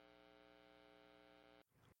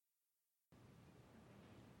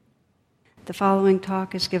The following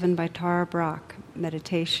talk is given by TaraBrach,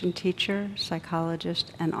 meditation teacher,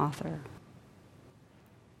 psychologist, and author.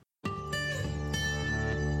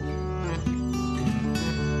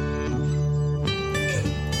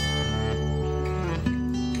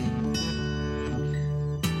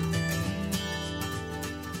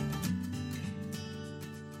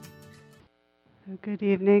 Good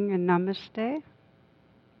evening and namaste.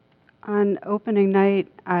 On opening night,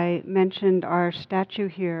 I mentioned our statue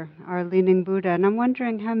here, our leaning Buddha, and I'm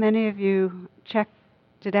wondering how many of you checked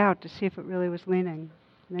it out to see if it really was leaning.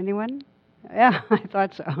 Anyone? Yeah, I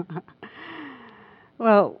thought so.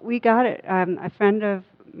 Well, we got it. A friend of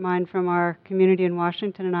mine from our community in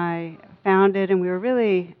Washington and I found it, and we were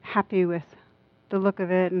really happy with the look of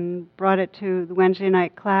it and brought it to the Wednesday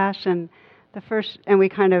night class, and we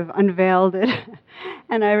kind of unveiled it.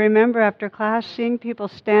 And I remember after class seeing people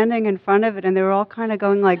standing in front of it, and they were all kind of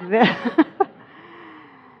going like this.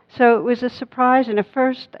 So it was a surprise, and at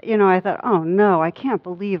first, I thought, oh no, I can't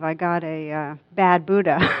believe I got a bad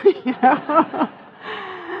Buddha.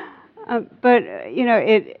 But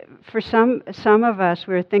for some of us,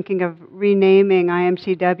 we were thinking of renaming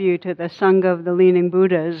IMCW to the Sangha of the Leaning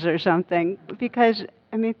Buddhas or something, because,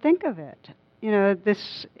 think of it.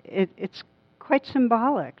 It's quite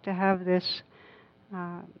symbolic to have this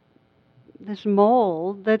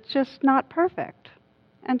mold that's just not perfect.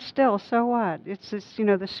 And still, so what? It's this,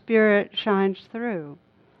 the spirit shines through.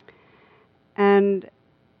 And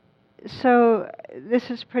so this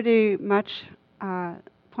is pretty much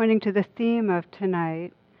pointing to the theme of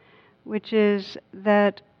tonight, which is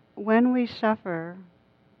that when we suffer,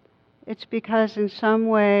 it's because in some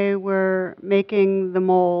way we're making the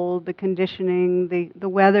mold, the conditioning, the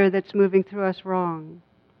weather that's moving through us wrong.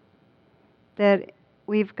 That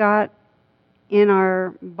we've got in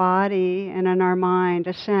our body and in our mind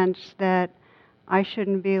a sense that I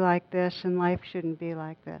shouldn't be like this and life shouldn't be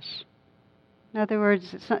like this. In other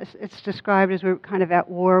words, it's described as we're kind of at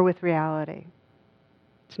war with reality.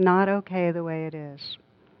 It's not okay the way it is.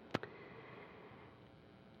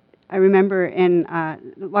 I remember in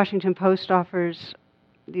the Washington Post offers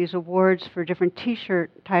these awards for different T-shirt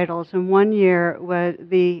titles, and one year was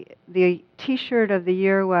the T-shirt of the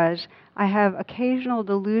year was, "I have occasional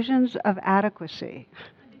delusions of adequacy."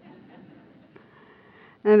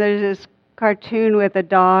 And there's this cartoon with a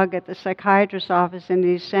dog at the psychiatrist's office, and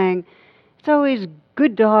he's saying, "It's always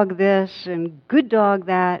good dog this and good dog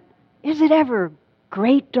that. Is it ever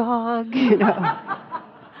great dog?" So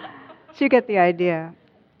you get the idea.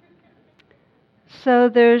 So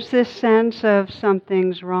there's this sense of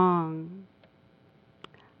something's wrong.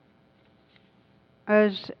 I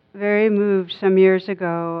was very moved some years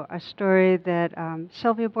ago, a story that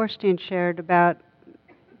Sylvia Boorstein shared about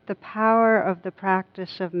the power of the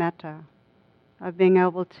practice of metta, of being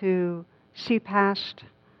able to see past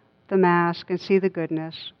the mask and see the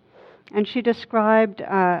goodness. And she described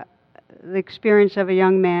the experience of a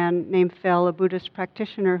young man named Phil, a Buddhist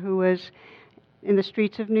practitioner who was in the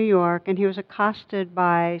streets of New York, and he was accosted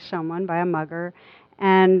by someone, by a mugger,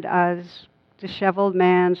 and this disheveled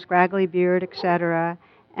man, scraggly beard, etc.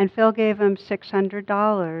 And Phil gave him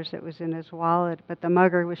 $600 that was in his wallet, but the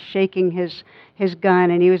mugger was shaking his gun,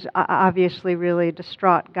 and he was obviously really a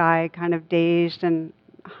distraught guy, kind of dazed and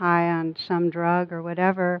high on some drug or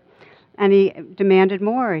whatever. And he demanded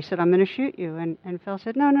more. He said, "I'm going to shoot you." And Phil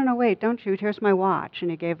said, no, wait, don't shoot. Here's my watch. And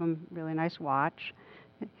he gave him a really nice watch.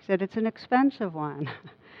 He said, "It's an expensive one."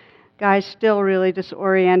 Guy's still really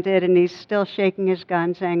disoriented, and he's still shaking his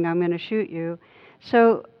gun, saying, "I'm going to shoot you."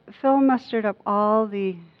 So Phil mustered up all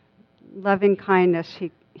the loving kindness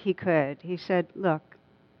he could. He said, "Look,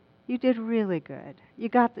 you did really good. You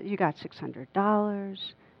got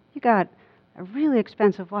 $600. You got a really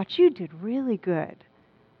expensive watch. You did really good."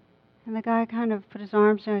 And the guy kind of put his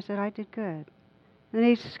arms down and said, "I did good." And then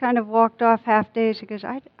he just kind of walked off half-dazed. He goes,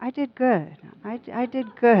 I did good. I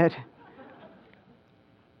did good.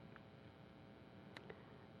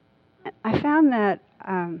 I found that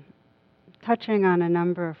touching on a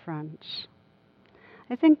number of fronts.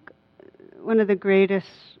 I think one of the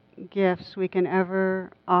greatest gifts we can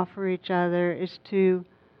ever offer each other is to,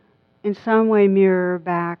 in some way, mirror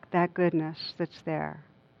back that goodness that's there.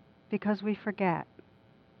 Because we forget.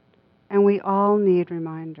 And we all need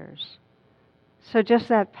reminders. So just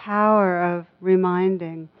that power of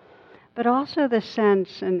reminding, but also the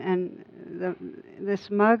sense, this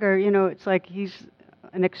mugger, it's like he's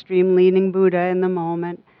an extreme leaning Buddha in the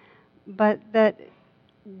moment, but that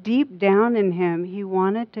deep down in him, he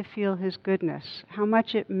wanted to feel his goodness, how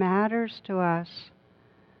much it matters to us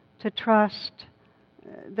to trust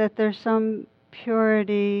that there's some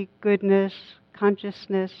purity, goodness,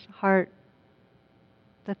 consciousness, heart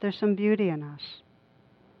that there's some beauty in us.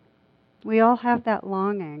 We all have that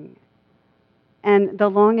longing, and the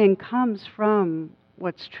longing comes from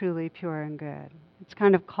what's truly pure and good. It's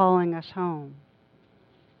kind of calling us home.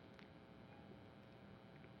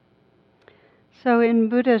 So in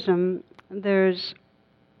Buddhism, there's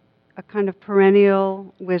a kind of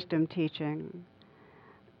perennial wisdom teaching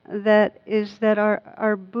that is that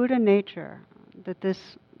our Buddha nature, that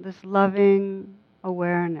this loving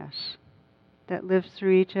awareness that lives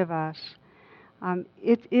through each of us,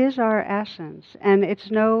 it is our essence, and it's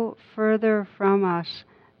no further from us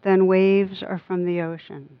than waves are from the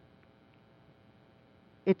ocean.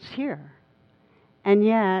 It's here. And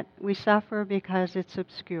yet, we suffer because it's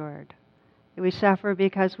obscured. We suffer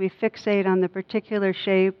because we fixate on the particular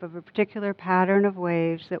shape of a particular pattern of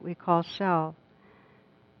waves that we call self.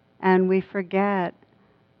 And we forget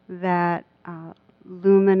that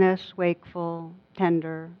luminous, wakeful,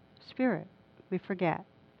 tender spirit. We forget.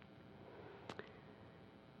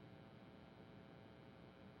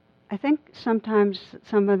 I think sometimes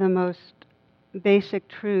some of the most basic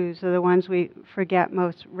truths are the ones we forget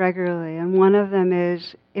most regularly. And one of them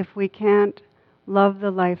is, if we can't love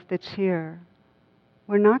the life that's here,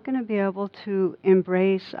 we're not going to be able to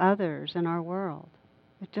embrace others in our world.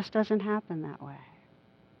 It just doesn't happen that way.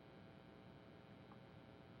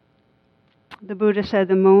 The Buddha said,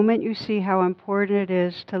 the moment you see how important it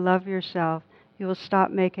is to love yourself, you will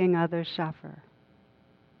stop making others suffer.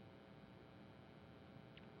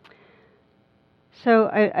 So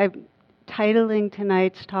I'm titling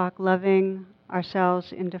tonight's talk, Loving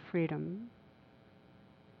Ourselves into Freedom.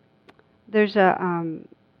 There's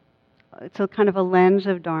it's a kind of a lens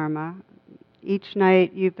of Dharma. Each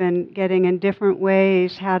night you've been getting in different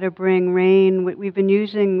ways how to bring rain. We've been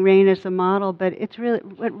using rain as a model, but it's really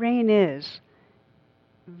what rain is.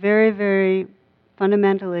 Very, very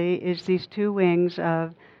fundamentally is these two wings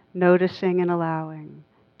of noticing and allowing.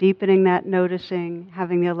 Deepening that noticing,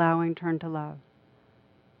 having the allowing turn to love.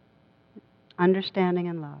 Understanding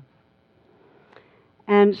and love.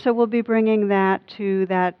 And so we'll be bringing that to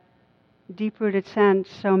that deep-rooted sense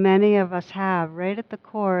so many of us have right at the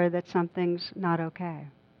core that something's not okay.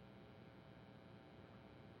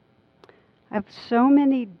 I have so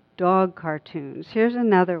many dog cartoons. Here's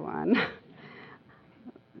another one.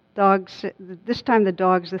 Dogs. This time the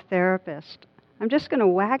dog's the therapist. I'm just going to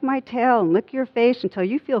wag my tail and lick your face until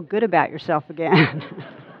you feel good about yourself again.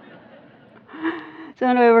 So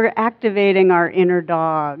anyway, we're activating our inner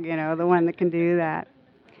dog, the one that can do that.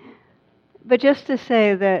 But just to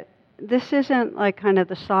say that this isn't like kind of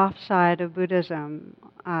the soft side of Buddhism,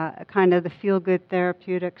 kind of the feel-good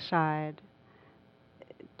therapeutic side.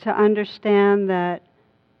 To understand that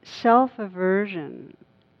self-aversion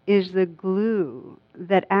is the glue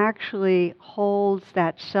that actually holds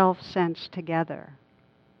that self-sense together.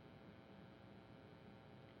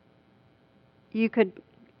 You could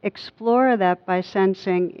explore that by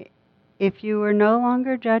sensing if you were no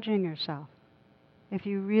longer judging yourself, if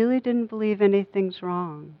you really didn't believe anything's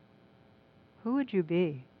wrong, who would you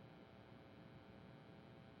be?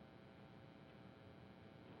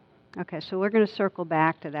 Okay, so we're going to circle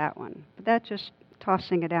back to that one, but that's just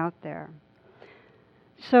tossing it out there.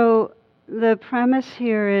 So the premise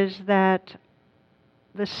here is that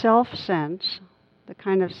the self-sense, the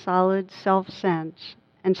kind of solid self-sense,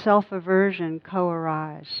 and self-aversion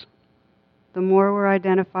co-arise. The more we're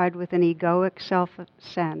identified with an egoic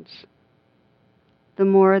self-sense, the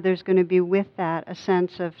more there's going to be with that a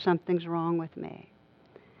sense of something's wrong with me.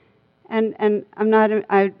 And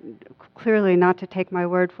I clearly not to take my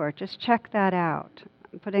word for it, just check that out.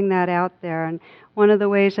 I'm putting that out there. And one of the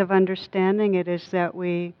ways of understanding it is that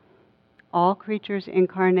all creatures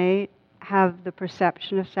incarnate, have the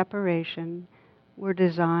perception of separation. We're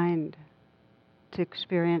designed to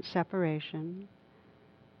experience separation.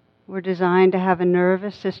 We're designed to have a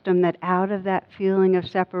nervous system that out of that feeling of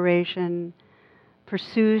separation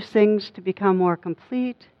pursues things to become more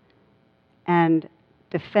complete and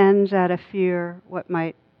defends out of fear what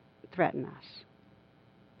might threaten us.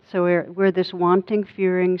 So we're this wanting,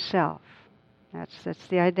 fearing self. That's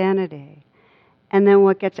the identity. And then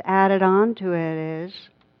what gets added on to it is,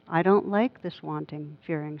 I don't like this wanting,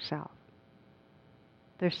 fearing self.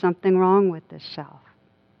 There's something wrong with this self.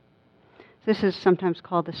 This is sometimes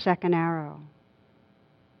called the second arrow.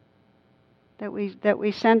 That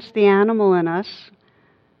we sense the animal in us.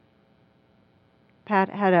 Pat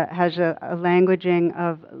has a languaging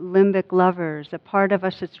of limbic lovers, a part of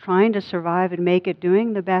us that's trying to survive and make it,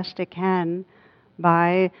 doing the best it can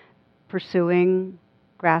by pursuing,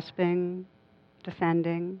 grasping,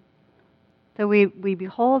 defending. So we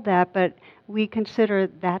behold that, but we consider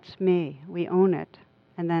that's me. We own it.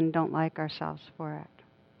 and then don't like ourselves for it.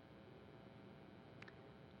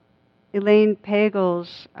 Elaine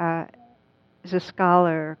Pagels is a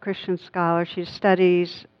scholar, a Christian scholar. She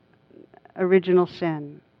studies original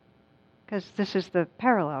sin, because this is the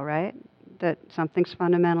parallel, right? That something's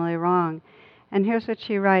fundamentally wrong. And here's what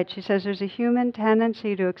she writes. She says, there's a human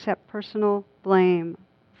tendency to accept personal blame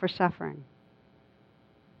for suffering.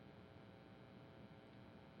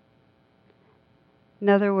 In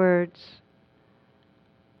other words,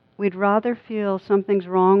 we'd rather feel something's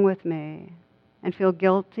wrong with me and feel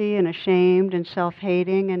guilty and ashamed and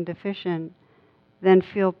self-hating and deficient than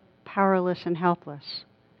feel powerless and helpless.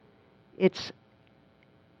 It's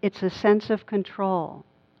a sense of control.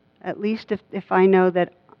 At least if I know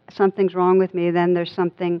that something's wrong with me, then there's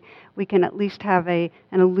something, we can at least have an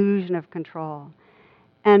illusion of control.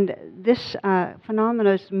 And this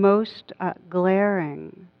phenomenon is most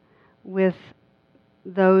glaring with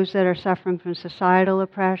those that are suffering from societal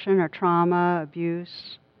oppression or trauma,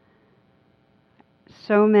 abuse.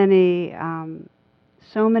 So many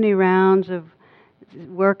rounds of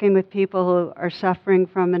working with people who are suffering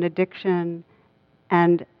from an addiction,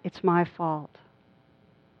 and it's my fault.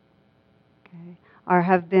 Okay? Or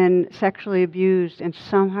have been sexually abused and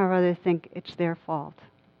somehow or other think it's their fault.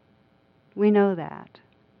 We know that.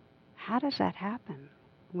 How does that happen?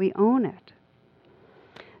 We own it.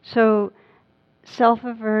 So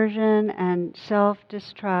self-aversion and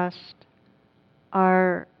self-distrust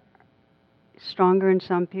are stronger in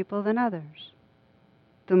some people than others.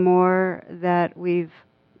 The more that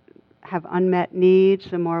have unmet needs,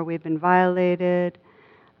 the more we've been violated,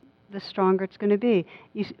 the stronger it's going to be.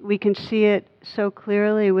 We can see it so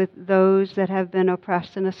clearly with those that have been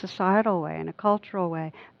oppressed in a societal way, in a cultural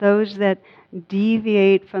way, those that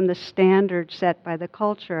deviate from the standards set by the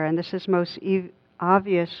culture. And this is most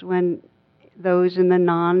obvious when those in the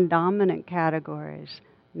non-dominant categories,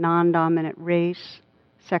 non-dominant race,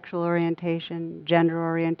 sexual orientation, gender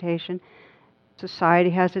orientation.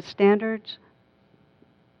 Society has its standards.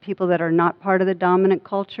 People that are not part of the dominant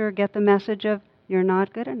culture get the message of, you're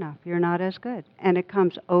not good enough, you're not as good. And it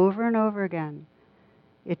comes over and over again.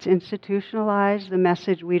 It's institutionalized, the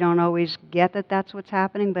message, we don't always get that that's what's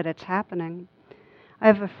happening, but it's happening. I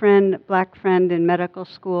have a black friend in medical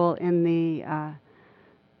school in the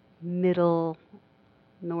middle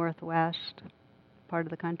northwest part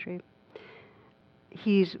of the country.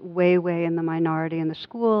 He's way, way in the minority in the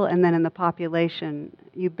school, and then in the population,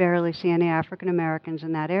 you barely see any African Americans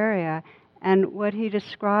in that area. And what he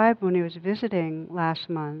described when he was visiting last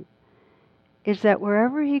month is that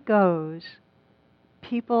wherever he goes,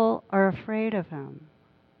 people are afraid of him.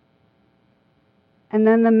 And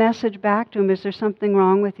then the message back to him is, there's something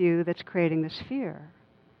wrong with you that's creating this fear.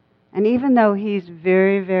 And even though he's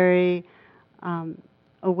very, very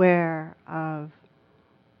aware of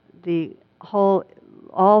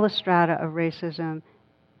all the strata of racism,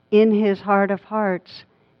 in his heart of hearts,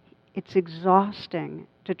 it's exhausting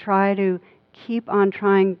to try to keep on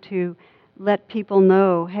trying to let people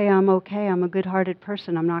know, hey, I'm okay, I'm a good-hearted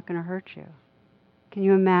person, I'm not going to hurt you. Can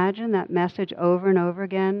you imagine that message over and over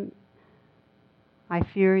again? I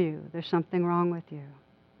fear you, there's something wrong with you.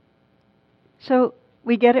 So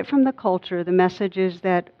we get it from the culture. The message is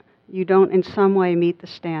that you don't in some way meet the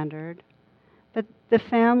standard. But the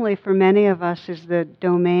family, for many of us, is the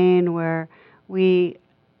domain where we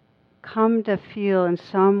come to feel in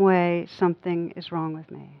some way something is wrong with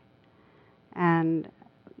me. And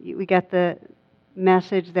we get the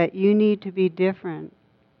message that you need to be different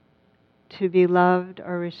to be loved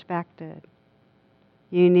or respected.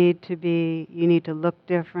 You need to look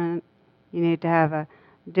different. You need to have a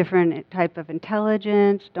different type of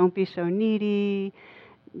intelligence. Don't be so needy.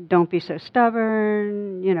 Don't be so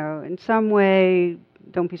stubborn. In some way,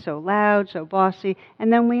 don't be so loud, so bossy.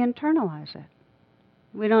 And then we internalize it.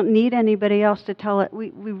 We don't need anybody else to tell it. We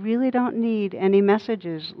really don't need any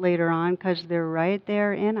messages later on because they're right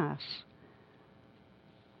there in us.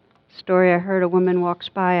 Story I heard, a woman walks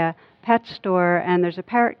by a pet store and there's a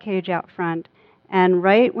parrot cage out front, and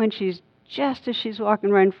right when just as she's walking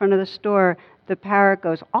right in front of the store, the parrot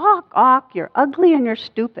goes, "Awk, awk, you're ugly and you're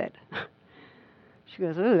stupid." She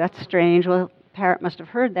goes, "Ooh, that's strange." Well, the parrot must have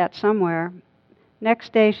heard that somewhere.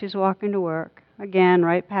 Next day she's walking to work, again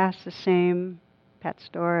right past the same pet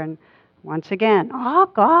store, and once again,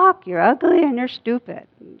 "Awk, awk, you're ugly and you're stupid."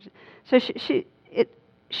 So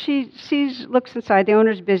she looks inside, the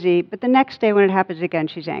owner's busy, but the next day when it happens again,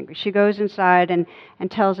 she's angry. She goes inside and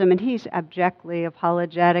tells him, and he's abjectly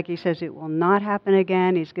apologetic. He says it will not happen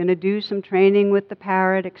again. He's going to do some training with the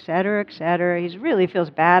parrot, etc., etc. He really feels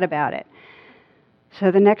bad about it. So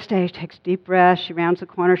the next day she takes deep breaths, she rounds the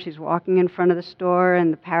corner, she's walking in front of the store,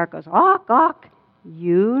 and the parrot goes, "Awk, awk,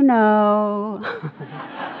 you know."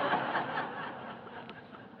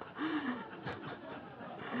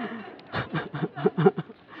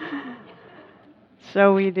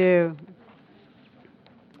 So we do.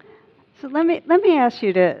 So let me ask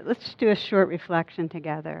you let's do a short reflection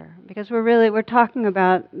together, because we're talking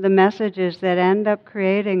about the messages that end up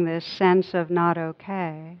creating this sense of not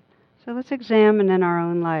okay. So let's examine in our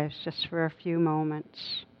own lives just for a few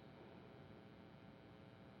moments.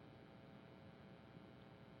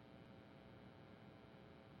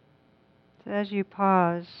 So as you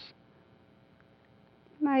pause,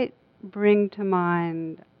 you might bring to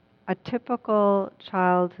mind a typical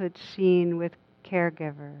childhood scene with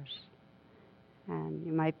caregivers. And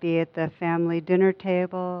you might be at the family dinner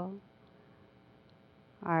table,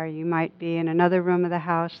 or you might be in another room of the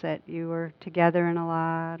house that you were together in a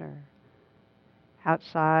lot, or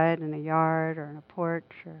outside in a yard, or in a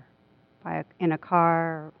porch, or in a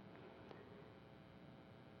car.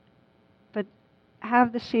 But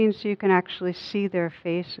have the scene so you can actually see their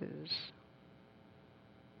faces.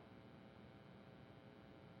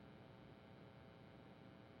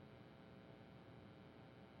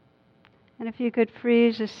 And if you could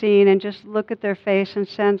freeze the scene and just look at their face and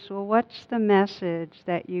sense, well, what's the message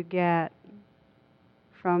that you get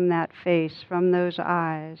from that face, from those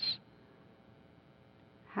eyes?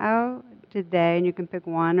 How did they, and you can pick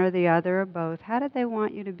one or the other or both, how did they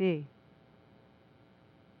want you to be?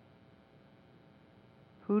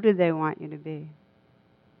 Who did they want you to be?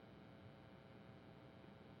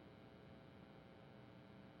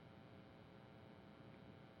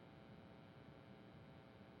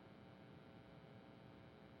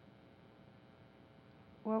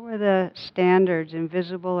 What were the standards,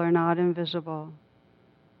 invisible or not invisible,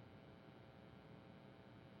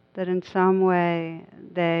 that in some way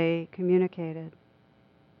they communicated?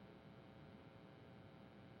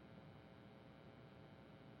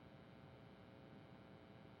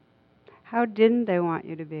 How didn't they want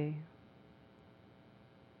you to be?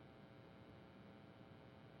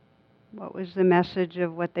 What was the message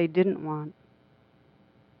of what they didn't want?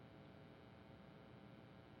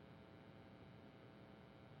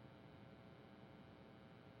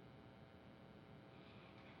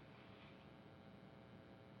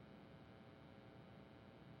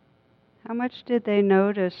 How much did they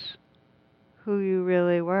notice who you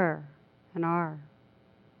really were and are?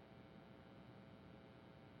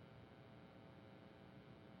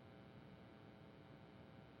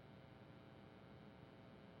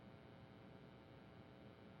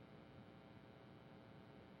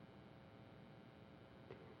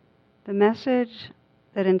 The message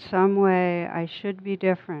that in some way I should be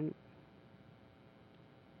different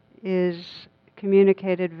is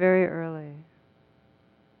communicated very early.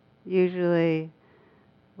 Usually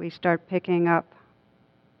we start picking up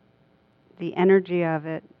the energy of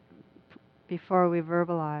it before we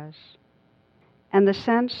verbalize. And the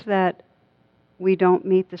sense that we don't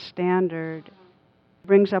meet the standard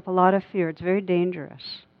brings up a lot of fear. It's very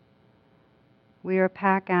dangerous. We are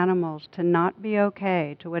pack animals. To not be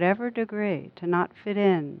okay, to whatever degree, to not fit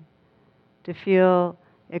in, to feel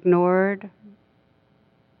ignored,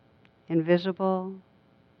 invisible,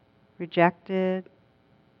 rejected,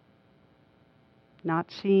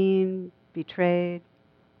 not seen, betrayed,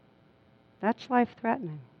 that's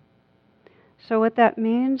life-threatening. So what that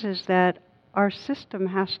means is that our system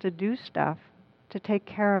has to do stuff to take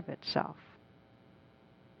care of itself.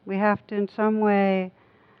 We have to in some way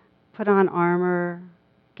put on armor,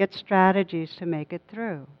 get strategies to make it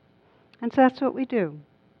through. And so that's what we do.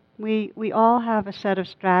 We all have a set of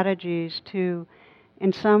strategies to,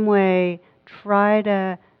 in some way, try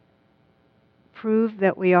to prove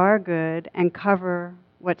that we are good and cover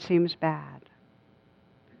what seems bad.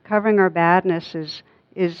 Covering our badness is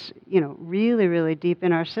really, really deep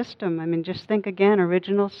in our system. I mean, just think again,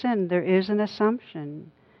 original sin. There is an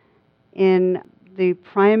assumption in the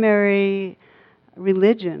primary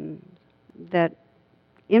religion that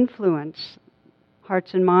influence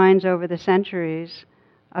hearts and minds over the centuries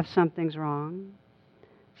of something's wrong.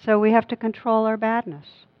 So we have to control our badness.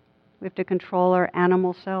 We have to control our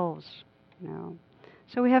animal selves,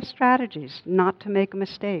 So we have strategies not to make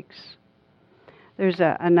mistakes. There's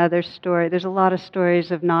another story. There's a lot of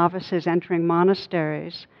stories of novices entering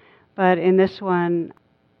monasteries, but in this one,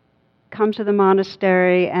 come to the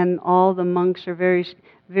monastery and all the monks are very,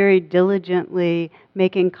 very diligently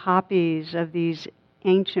making copies of these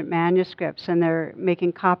ancient manuscripts, and they're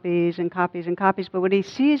making copies and copies and copies. But what he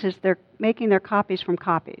sees is they're making their copies from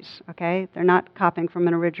copies, okay? They're not copying from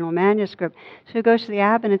an original manuscript. So he goes to the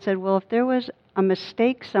abbot and said, well, if there was a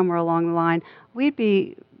mistake somewhere along the line, we'd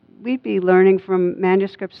be learning from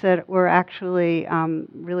manuscripts that were actually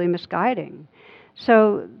really misguiding.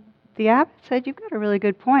 So the abbot said, you've got a really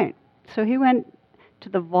good point. So he went to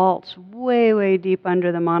the vaults way, way deep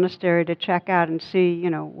under the monastery to check out and see,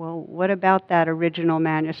 well, what about that original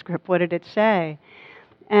manuscript? What did it say?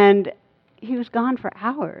 And he was gone for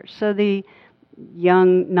hours. So the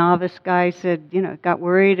young novice guy said, got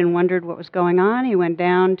worried and wondered what was going on. He went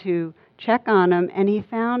down to check on him, and he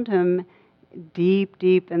found him deep,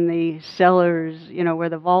 deep in the cellars, where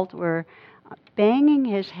the vault were, banging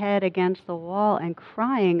his head against the wall and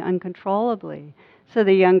crying uncontrollably. So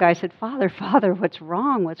the young guy said, Father, Father, what's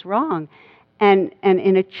wrong? What's wrong? And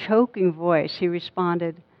in a choking voice, he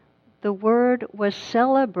responded, the word was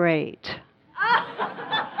celebrate.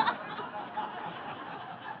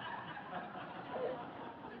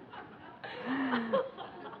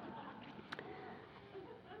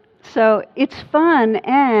 So it's fun,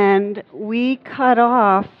 and we cut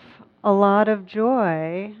off a lot of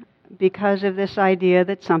joy because of this idea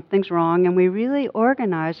that something's wrong, and we really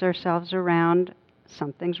organize ourselves around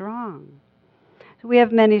something's wrong. So we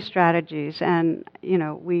have many strategies, and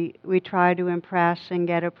we try to impress and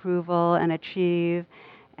get approval and achieve,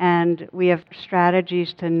 and we have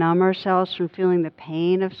strategies to numb ourselves from feeling the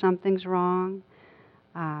pain of something's wrong,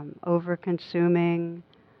 over-consuming,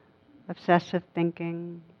 obsessive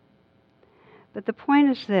thinking. But the point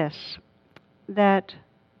is this, that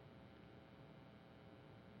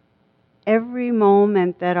every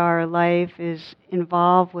moment that our life is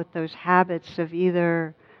involved with those habits of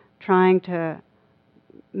either trying to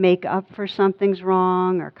make up for something's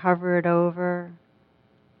wrong or cover it over,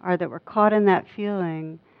 or that we're caught in that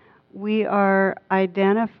feeling, we are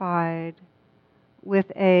identified with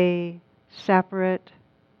a separate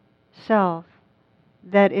self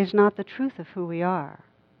that is not the truth of who we are.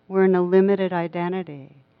 We're in a limited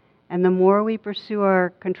identity. And the more we pursue our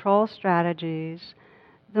control strategies,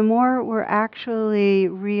 the more we're actually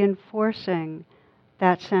reinforcing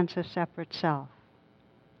that sense of separate self.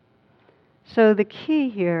 So the key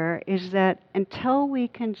here is that until we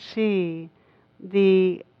can see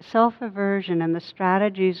the self-aversion and the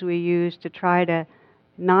strategies we use to try to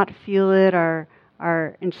not feel it or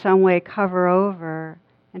in some way cover over,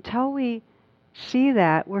 until we see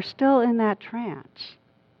that, we're still in that trance.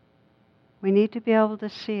 We need to be able to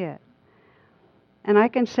see it. And I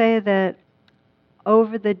can say that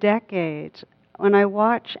over the decades, when I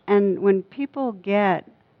watch and when people get,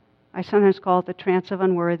 I sometimes call it the trance of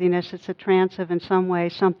unworthiness, it's a trance of in some way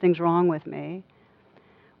something's wrong with me.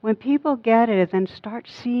 When people get it and then start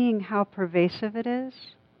seeing how pervasive it is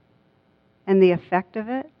and the effect of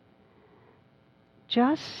it,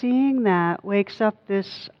 just seeing that wakes up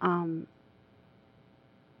this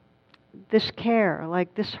care,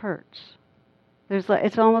 like this hurts.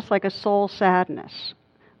 It's almost like a soul sadness,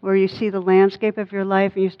 where you see the landscape of your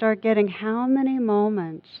life and you start getting, how many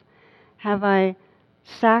moments have I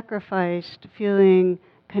sacrificed feeling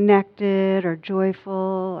connected or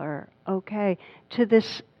joyful or okay to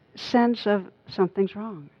this sense of something's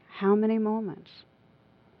wrong? How many moments?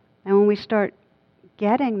 And when we start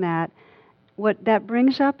getting that, what that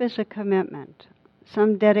brings up is a commitment,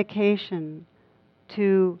 some dedication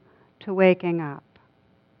to waking up.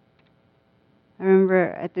 I remember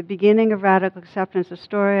at the beginning of Radical Acceptance, a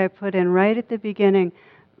story I put in right at the beginning,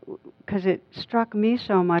 because it struck me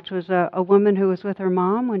so much, was a woman who was with her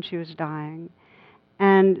mom when she was dying.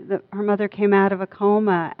 And her mother came out of a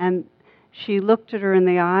coma, and she looked at her in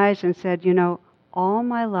the eyes and said, all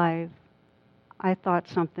my life I thought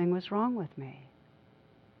something was wrong with me.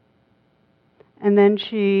 And then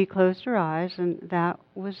she closed her eyes, and that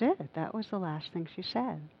was it. That was the last thing she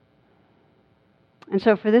said. And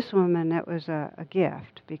so for this woman, it was a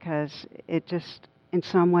gift, because it just, in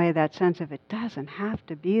some way, that sense of it doesn't have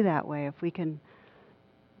to be that way if we can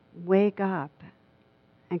wake up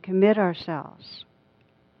and commit ourselves.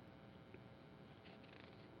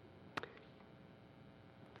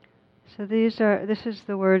 So this is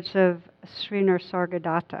the words of Sri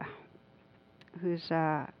Nisargadatta, who's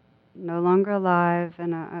no longer alive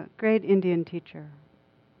and a great Indian teacher.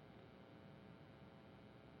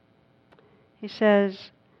 He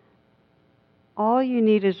says, all you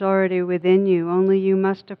need is already within you, only you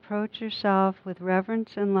must approach yourself with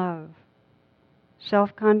reverence and love.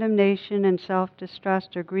 Self-condemnation and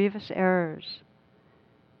self-distrust are grievous errors.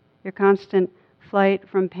 Your constant flight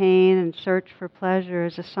from pain and search for pleasure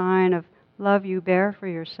is a sign of love you bear for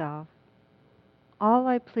yourself. all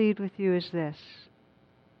I plead with you is this.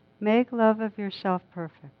 Make love of yourself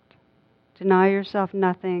perfect. Deny yourself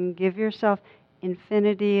nothing. Give yourself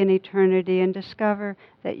infinity and eternity and discover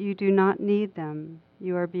that you do not need them.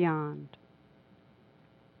 You are beyond.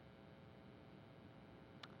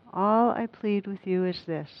 All I plead with you is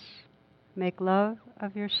this. Make love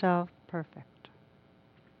of yourself perfect.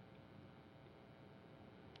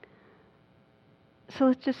 So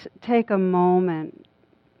let's just take a moment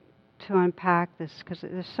to unpack this, because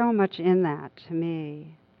there's so much in that to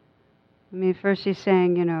me. I mean, first he's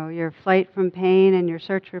saying, your flight from pain and your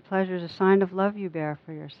search for pleasure is a sign of love you bear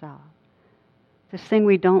for yourself. This thing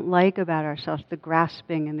we don't like about ourselves, the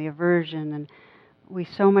grasping and the aversion, and we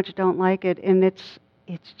so much don't like it, and it's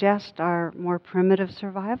just our more primitive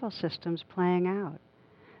survival systems playing out.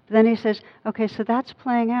 But then he says, okay, so that's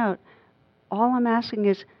playing out. All I'm asking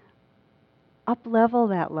is up-level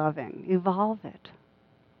that loving, evolve it,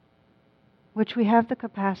 which we have the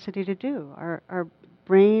capacity to do. Our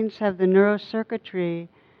brains have the neurocircuitry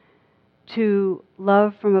to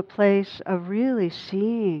love from a place of really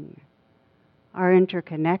seeing our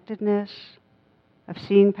interconnectedness, of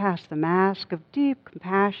seeing past the mask, of deep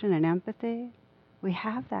compassion and empathy. We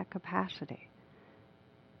have that capacity.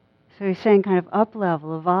 So he's saying kind of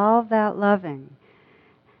up-level, evolve that loving.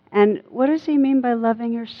 And what does he mean by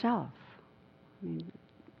loving yourself? I mean,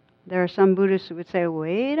 there are some Buddhists who would say,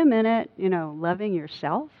 wait a minute, loving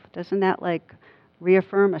yourself? Doesn't that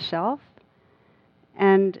reaffirm a self?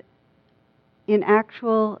 And in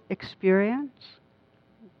actual experience,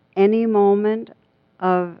 any moment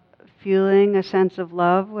of feeling a sense of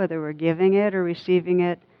love, whether we're giving it or receiving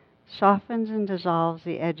it, softens and dissolves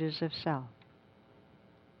the edges of self.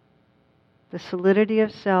 The solidity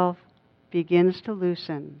of self begins to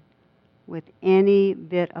loosen with any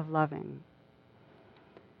bit of loving.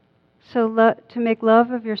 So to make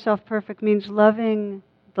love of yourself perfect means loving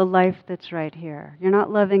the life that's right here. You're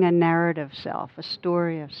not loving a narrative self, a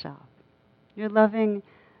story of self. You're loving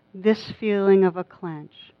this feeling of a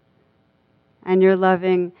clench. And you're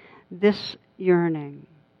loving this yearning.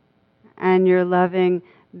 And you're loving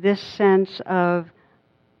this sense of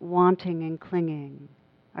wanting and clinging.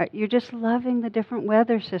 You're just loving the different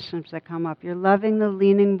weather systems that come up. You're loving the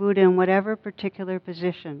leaning Buddha in whatever particular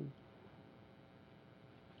position.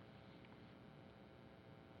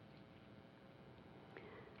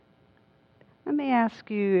 Let me ask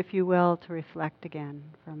you, if you will, to reflect again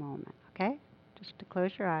for a moment, okay? Just to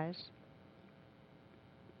close your eyes.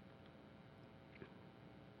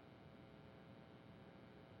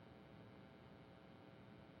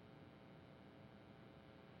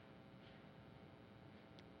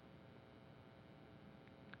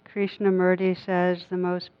 Krishnamurti says the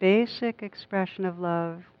most basic expression of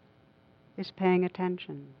love is paying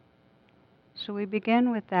attention. So we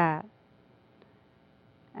begin with that.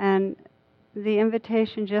 And the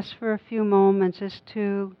invitation just for a few moments is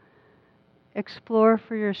to explore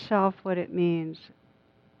for yourself what it means.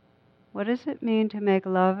 What does it mean to make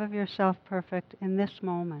love of yourself perfect in this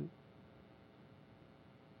moment?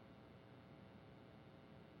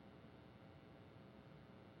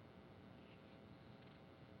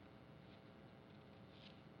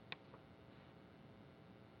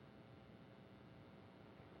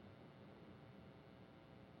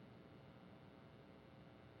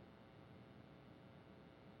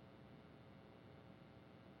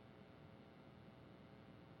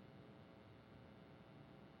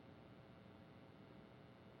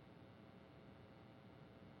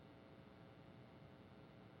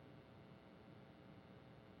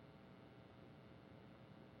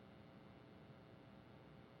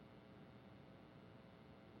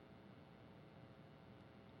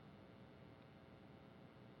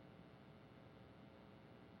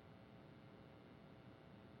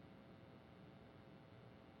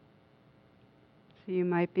 So you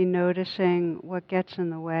might be noticing what gets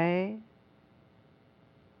in the way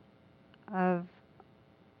of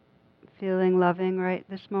feeling loving right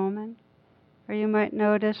this moment. Or you might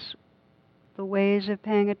notice the ways of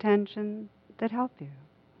paying attention that help you.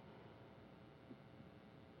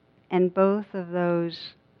 And both of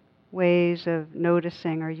those ways of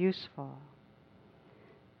noticing are useful.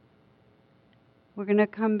 We're going to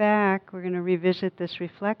come back, we're going to revisit this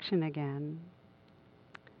reflection again.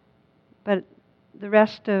 But the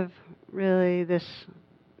rest of really this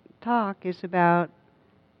talk is about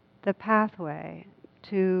the pathway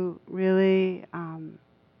to really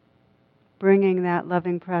bringing that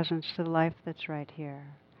loving presence to the life that's right here.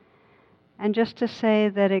 And just to say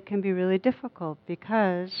that it can be really difficult,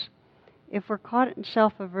 because if we're caught in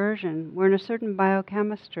self-aversion, we're in a certain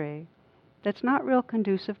biochemistry that's not real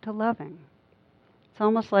conducive to loving. It's It's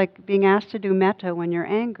almost like being asked to do metta when you're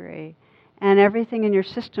angry, and everything in your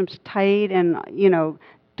system's tight and,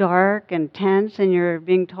 dark and tense, and you're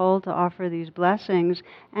being told to offer these blessings,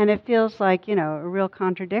 and it feels like, a real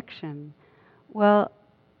contradiction. Well,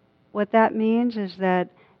 what that means is that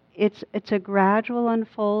it's a gradual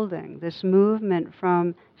unfolding, this movement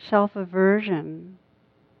from self-aversion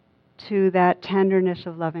to that tenderness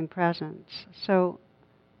of loving presence. So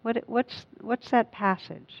what's that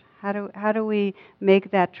passage? How do we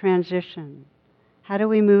make that transition? How do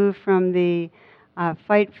we move from the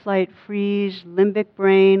fight, flight, freeze, limbic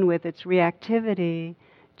brain with its reactivity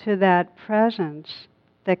to that presence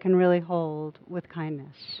that can really hold with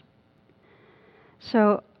kindness?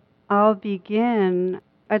 So I'll begin.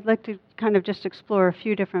 I'd like to kind of just explore a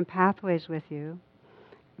few different pathways with you.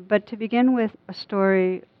 But to begin with a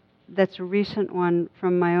story that's a recent one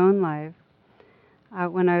from my own life.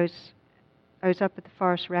 When I was up at the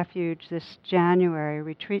Forest Refuge this January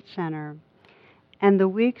retreat center, and the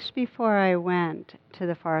weeks before I went to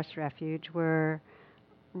the Forest Refuge were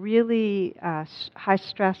really high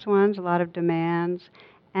stress ones, a lot of demands,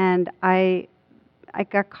 and I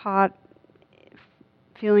got caught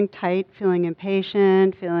feeling tight, feeling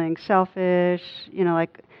impatient, feeling selfish,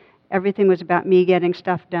 like everything was about me getting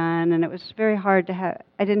stuff done, and it was very hard to have,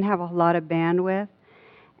 I didn't have a lot of bandwidth.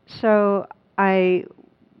 So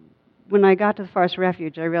when I got to the Forest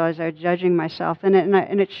Refuge, I realized I was judging myself, and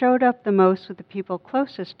it showed up the most with the people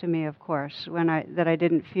closest to me, of course, that I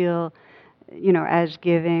didn't feel, as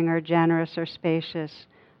giving or generous or spacious.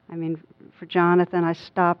 I mean, for Jonathan, I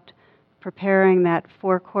stopped preparing that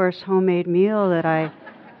 4-course homemade meal that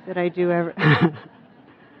I do every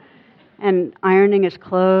and ironing his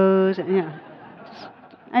clothes. And,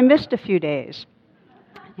 I missed a few days.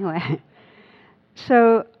 Anyway,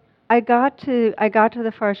 so I got to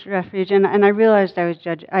the Forest Refuge, and I realized I was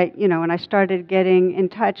judged. When I started getting in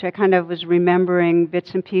touch, I kind of was remembering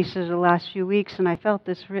bits and pieces of the last few weeks, and I felt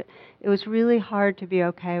this. It was really hard to be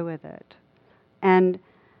okay with it, and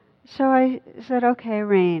so I said, "Okay,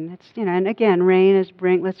 rain." It's and again, rain is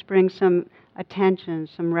let's bring some attention,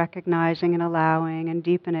 some recognizing and allowing, and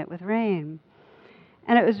deepen it with rain.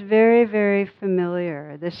 And it was very, very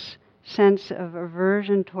familiar. This sense of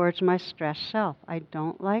aversion towards my stressed self. I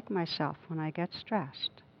don't like myself when I get stressed.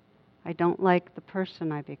 I don't like the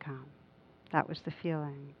person I become. That was the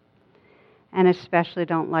feeling. And especially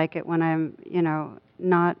don't like it when I'm,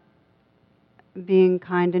 not being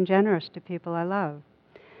kind and generous to people I love.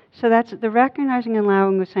 So that's the recognizing and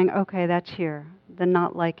allowing was saying, okay, that's here. The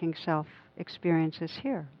not liking self experience is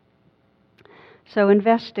here. So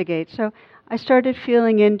investigate. So I started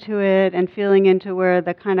feeling into it and feeling into where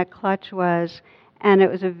the kind of clutch was, and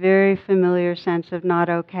it was a very familiar sense of not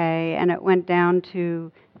okay, and it went down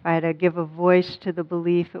to, if I had to give a voice to the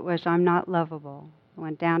belief, it was I'm not lovable. It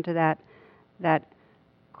went down to that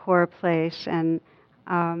core place, and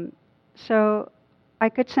so I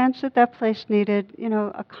could sense that place needed,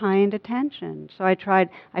 a kind attention. So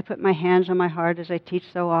I put my hands on my heart as I teach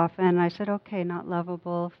so often, and I said, okay, not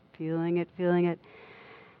lovable, feeling it.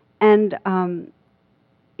 And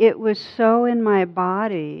it was so in my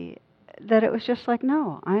body that it was just like,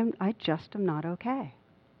 no, I just am not okay.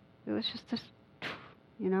 It was just this,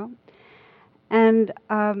 And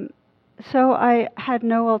so I had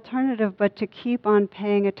no alternative but to keep on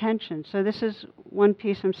paying attention. So this is one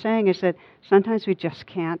piece I'm saying, is that sometimes we just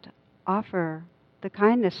can't offer the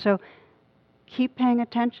kindness. So keep paying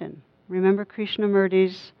attention. Remember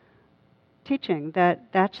Krishnamurti's teaching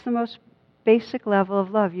that that's the most basic level of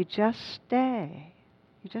love. You just stay.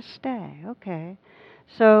 Okay.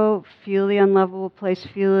 So feel the unlovable place,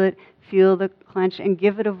 feel it, feel the clench, and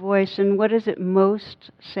give it a voice. And what is it most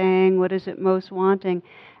saying? What is it most wanting?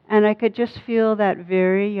 And I could just feel that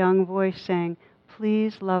very young voice saying,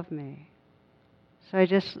 please love me. So I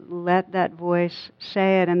just let that voice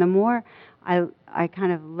say it. And the more I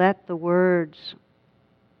kind of let the words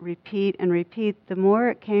repeat and repeat, the more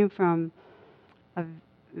it came from a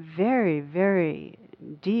very, very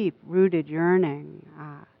deep-rooted yearning,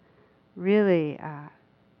 really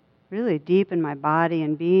deep in my body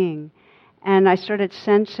and being. And I started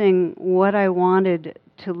sensing what I wanted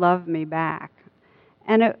to love me back.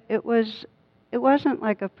 And it wasn't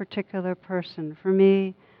like a particular person. For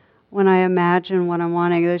me, when I imagine what I'm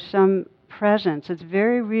wanting, there's some presence. It's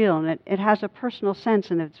very real, and it has a personal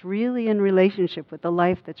sense, and it's really in relationship with the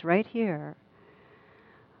life that's right here.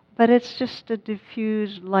 But it's just a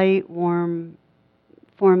diffuse, light, warm,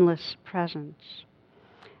 formless presence.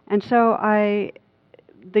 And so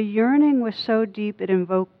the yearning was so deep it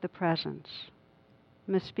invoked the presence.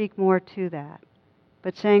 I'm going to speak more to that.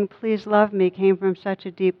 But saying, please love me, came from such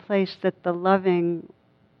a deep place that the loving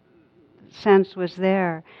sense was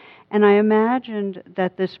there. And I imagined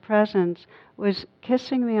that this presence was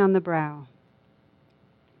kissing me on the brow.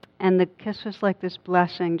 And the kiss was like this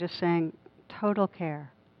blessing, just saying, total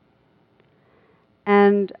care.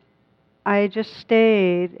 And I just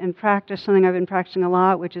stayed and practiced something I've been practicing a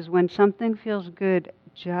lot, which is when something feels good,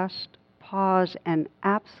 just pause and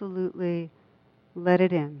absolutely let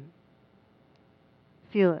it in.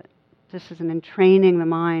 Feel it. This is in training the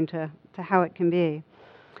mind to how it can be.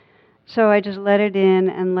 So I just let it in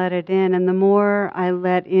and let it in. And the more I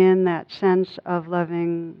let in that sense of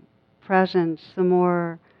loving presence, the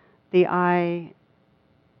more the I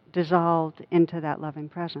dissolved into that loving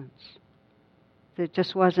presence. It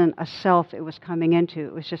just wasn't a self it was coming into.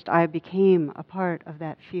 It was just I became a part of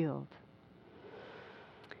that field.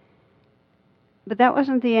 But that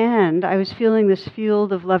wasn't the end. I was feeling this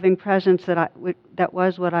field of loving presence that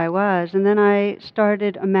was what I was. And then I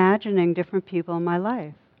started imagining different people in my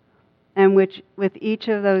life. And with each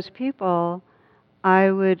of those people,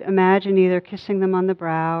 I would imagine either kissing them on the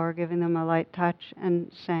brow or giving them a light touch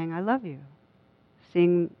and saying, I love you.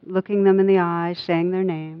 Looking them in the eyes, saying their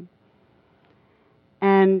name.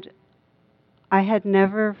 And I had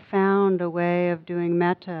never found a way of doing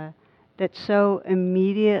metta that so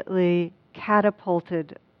immediately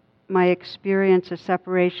catapulted my experience of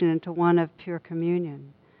separation into one of pure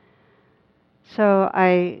communion. So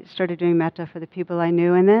I started doing metta for the people I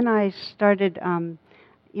knew, and then I started, then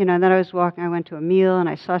I was walking, I went to a meal, and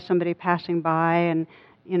I saw somebody passing by, and,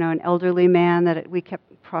 an elderly man that we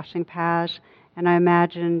kept crossing paths, and I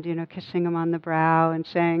imagined, kissing him on the brow and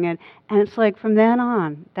saying it. And it's like from then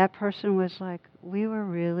on, that person was like, we were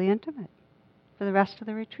really intimate for the rest of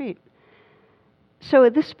the retreat. So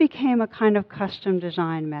this became a kind of custom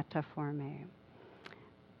design metta for me.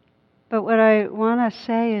 But what I want to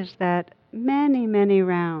say is that many, many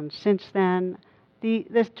rounds since then,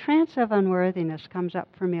 the trance of unworthiness comes up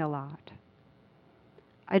for me a lot.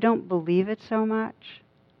 I don't believe it so much.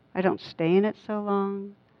 I don't stay in it so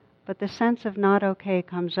long. But the sense of not okay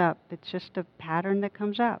comes up. It's just a pattern that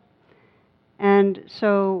comes up. And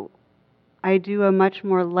so I do a much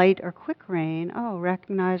more light or quick rain. Oh,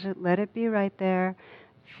 recognize it, let it be right there,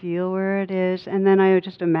 feel where it is, and then I would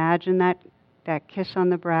just imagine that kiss on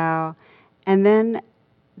the brow. And then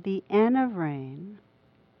the N of rain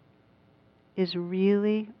is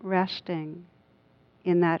really resting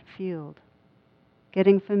in that field,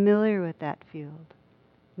 getting familiar with that field.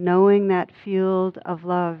 Knowing that field of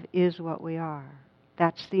love is what we are.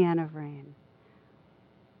 That's the N of rain.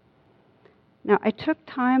 Now, I took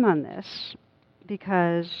time on this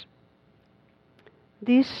because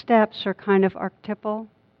these steps are kind of archetypal.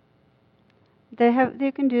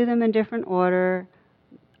 They can do them in different order.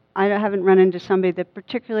 I haven't run into somebody that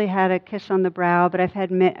particularly had a kiss on the brow, but I've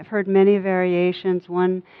heard many variations.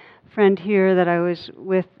 One friend here that I was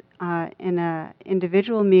with in an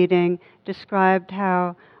individual meeting described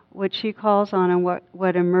how what she calls on and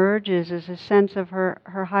what emerges is a sense of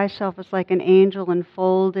her high self is like an angel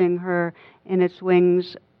enfolding her in its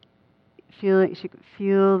wings. She could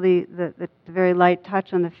feel the very light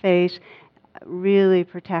touch on the face, really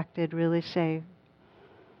protected, really safe.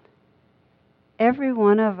 Every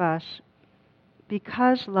one of us,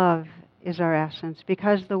 because love is our essence,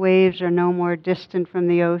 because the waves are no more distant from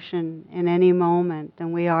the ocean in any moment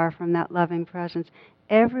than we are from that loving presence,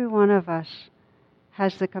 every one of us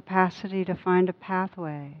has the capacity to find a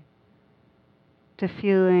pathway to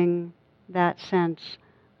feeling that sense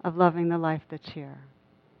of loving the life that's here.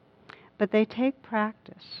 But they take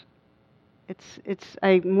practice.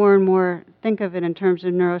 I more and more think of it in terms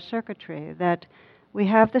of neurocircuitry, that we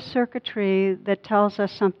have the circuitry that tells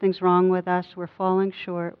us something's wrong with us, we're falling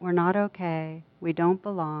short, we're not okay, we don't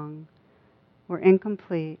belong, we're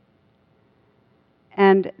incomplete.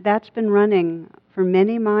 And that's been running for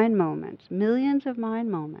many mind moments, millions of mind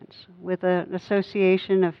moments, with an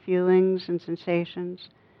association of feelings and sensations.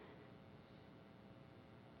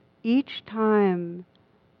 Each time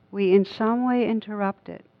we in some way interrupt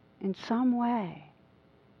it, in some way,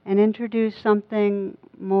 and introduce something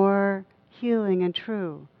more healing and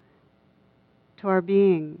true to our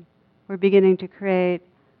being, we're beginning to create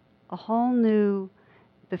a whole new,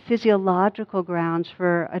 the physiological grounds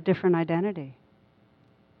for a different identity.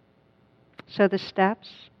 So the steps,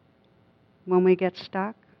 when we get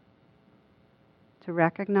stuck, to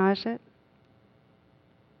recognize it,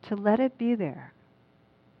 to let it be there,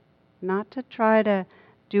 not to try to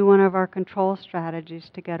do one of our control strategies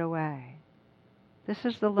to get away. This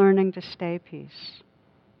is the learning to stay piece.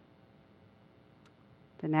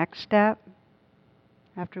 The next step,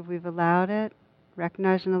 after we've allowed it,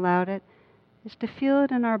 recognized and allowed it, is to feel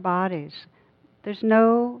it in our bodies. There's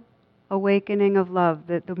no awakening of love.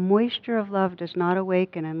 The moisture of love does not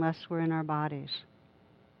awaken unless we're in our bodies.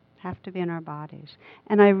 Have to be in our bodies.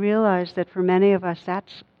 And I realize that for many of us,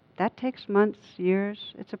 that takes months,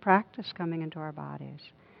 years. It's a practice coming into our bodies.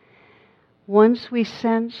 Once we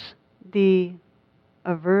sense the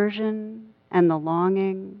aversion and the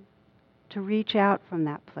longing, to reach out from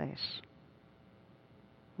that place.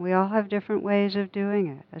 We all have different ways of doing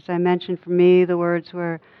it. As I mentioned, for me, the words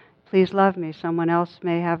were, please love me. Someone else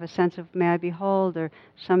may have a sense of, may I be held, or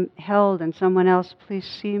held, and someone else, please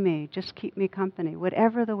see me. Just keep me company.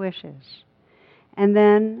 Whatever the wish is. And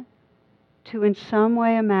then to in some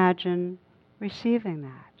way imagine receiving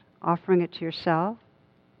that, offering it to yourself.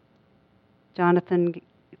 Jonathan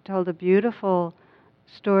told a beautiful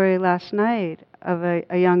story last night of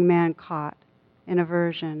a young man caught in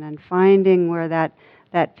aversion and finding where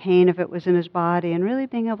that pain, if it was in his body, and really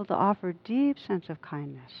being able to offer a deep sense of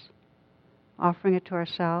kindness, offering it to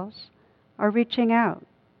ourselves, or reaching out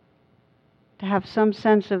to have some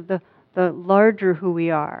sense of the larger who we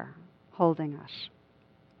are holding us.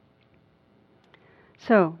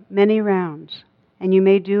 So, many rounds, and you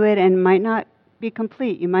may do it and might not be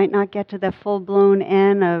complete. You might not get to the full-blown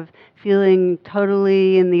end of feeling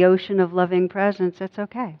totally in the ocean of loving presence. That's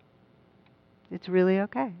okay. It's really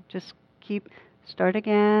okay. Just start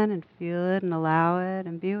again and feel it and allow it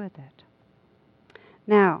and be with it.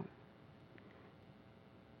 Now,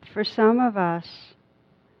 for some of us,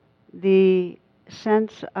 the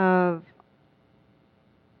sense of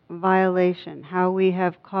violation, how we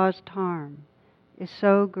have caused harm, is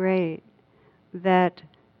so great that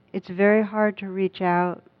it's very hard to reach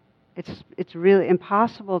out. It's really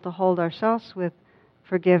impossible to hold ourselves with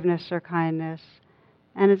forgiveness or kindness.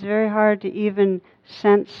 And it's very hard to even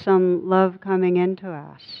sense some love coming into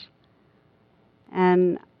us.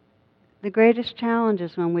 And the greatest challenge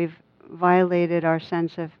is when we've violated our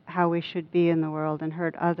sense of how we should be in the world and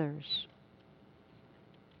hurt others.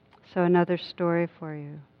 So another story for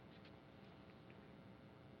you.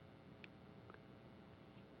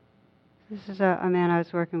 This is a man I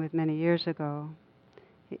was working with many years ago.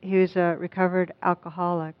 He was a recovered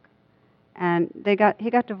alcoholic. And he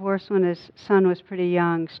got divorced when his son was pretty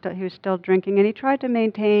young. He was still drinking, and he tried to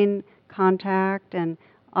maintain contact and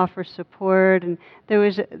offer support. And there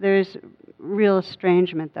was real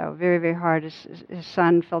estrangement, though, very, very hard. His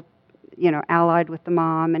son felt, allied with the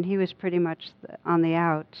mom, and he was pretty much on the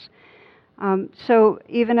outs. So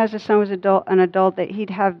even as his son was an adult, he'd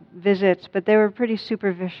have visits, but they were pretty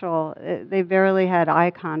superficial. They barely had eye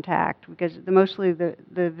contact because mostly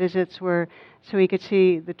the visits were so he could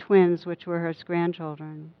see the twins, which were his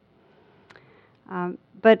grandchildren.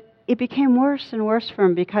 But it became worse and worse for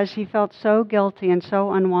him because he felt so guilty and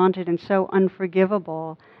so unwanted and so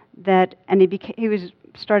unforgivable and he was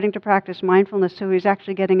starting to practice mindfulness, so he was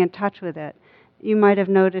actually getting in touch with it. You might have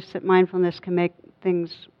noticed that mindfulness can make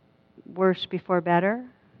things worse before better,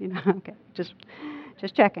 Okay, just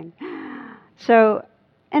checking. So,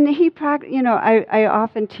 and I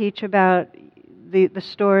often teach about the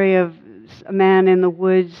story of a man in the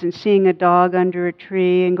woods and seeing a dog under a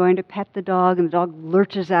tree and going to pet the dog, and the dog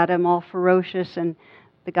lurches at him all ferocious, and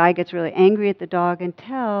the guy gets really angry at the dog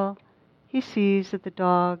until he sees that the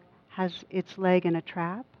dog has its leg in a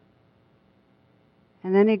trap.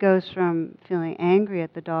 And then he goes from feeling angry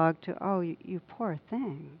at the dog to, oh, you poor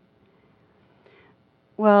thing.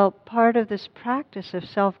 Well, part of this practice of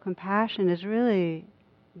self-compassion is really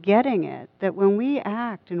getting it, that when we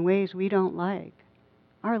act in ways we don't like,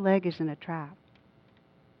 our leg is in a trap.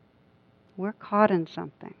 We're caught in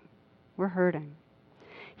something. We're hurting.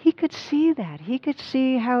 He could see that. He could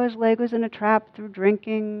see how his leg was in a trap through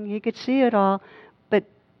drinking. He could see it all. But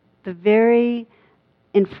the very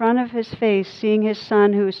in front of his face, seeing his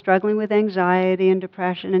son who was struggling with anxiety and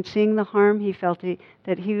depression and seeing the harm he felt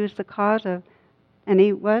that he was the cause of, and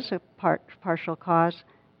he was a partial cause,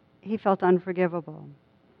 he felt unforgivable.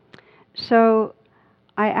 So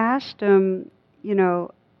I asked him,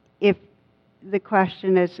 if the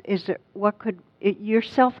question is there,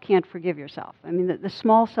 yourself can't forgive yourself. I mean, the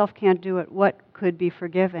small self can't do it. What could be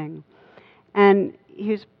forgiving? And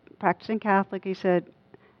he was practicing Catholic. He said,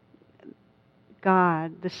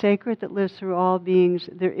 God, the sacred that lives through all beings,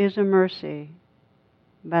 there is a mercy,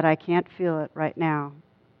 but I can't feel it right now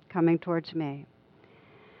coming towards me.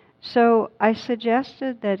 So I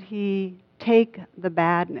suggested that he take the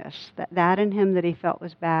badness, that in him that he felt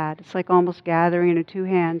was bad. It's like almost gathering it in two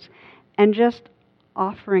hands and just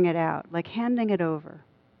offering it out, like handing it over.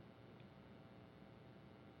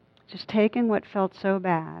 Just taking what felt so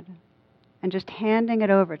bad and just handing it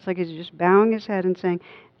over. It's like he's just bowing his head and saying,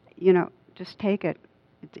 just take it.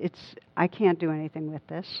 I can't do anything with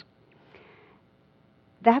this.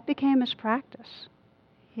 That became his practice.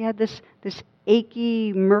 He had this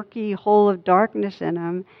achy, murky hole of darkness in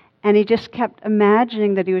him, and he just kept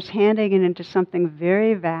imagining that he was handing it into something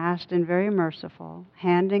very vast and very merciful,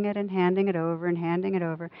 handing it and handing it over and handing it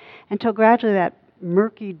over, until gradually that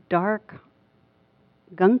murky, dark,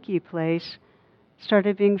 gunky place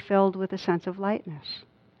started being filled with a sense of lightness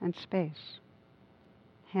and space,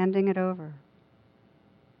 handing it over.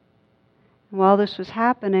 While this was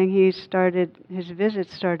happening, his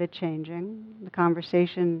visits started changing. The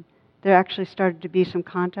conversation, there actually started to be some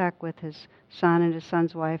contact with his son and his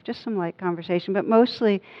son's wife, just some light conversation, but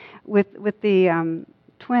mostly with the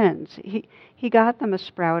twins. He got them a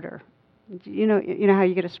sprouter. You know how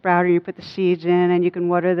you get a sprouter, you put the seeds in and you can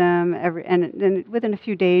water them and then within a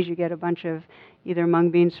few days you get a bunch of either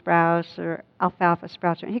mung bean sprouts or alfalfa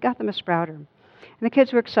sprouts. He got them a sprouter. And the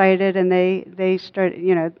kids were excited, and they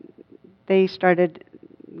started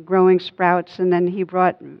growing sprouts, and then he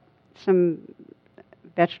brought some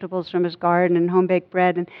vegetables from his garden and home-baked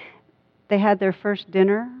bread, and they had their first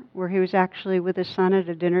dinner where he was actually with his son at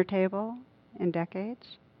a dinner table in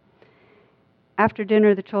decades. After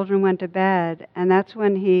dinner, the children went to bed, and that's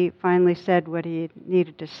when he finally said what he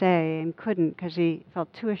needed to say and couldn't because he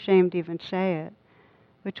felt too ashamed to even say it,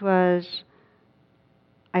 which was,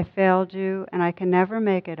 I failed you and I can never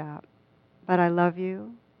make it up, but I love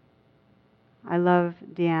you. I love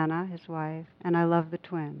Deanna, his wife, and I love the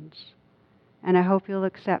twins. And I hope you'll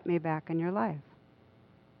accept me back in your life.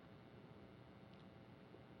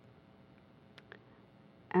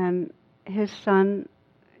 And his son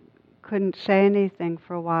couldn't say anything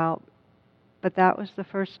for a while, but that was the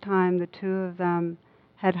first time the two of them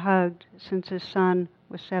had hugged since his son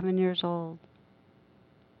was 7 years old.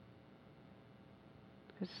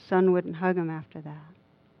 His son wouldn't hug him after that.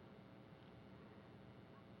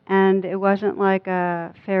 And it wasn't like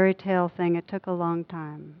a fairy tale thing. It took a long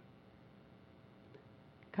time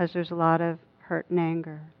because there's a lot of hurt and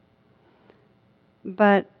anger.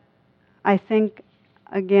 But I think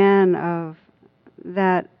again of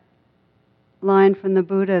that line from the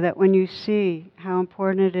Buddha that when you see how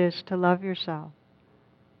important it is to love yourself,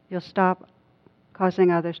 you'll stop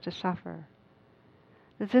causing others to suffer.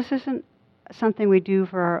 That this isn't something we do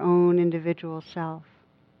for our own individual self.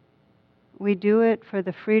 We do it for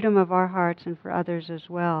the freedom of our hearts and for others as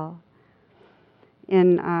well.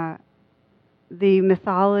 In the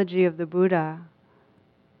mythology of the Buddha,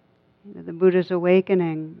 the Buddha's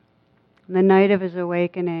awakening, the night of his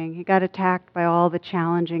awakening, he got attacked by all the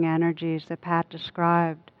challenging energies that Pat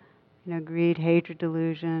described. Greed, hatred,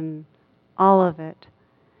 delusion, all of it.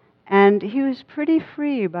 And he was pretty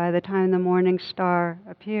free by the time the morning star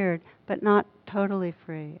appeared, but not totally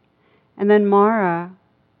free. And then Mara,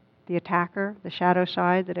 the attacker, the shadow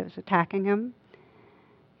side that it was attacking him,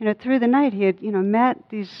 through the night he had, met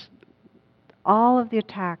all of the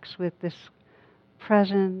attacks with this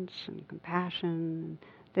presence and compassion.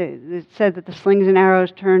 It said that the slings and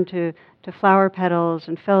arrows turned to flower petals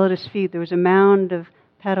and fell at his feet. There was a mound of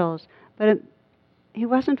petals. But he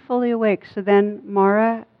wasn't fully awake. So then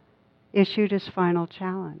Mara issued his final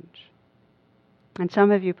challenge. And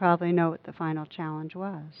some of you probably know what the final challenge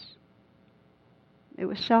was. It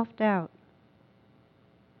was self-doubt.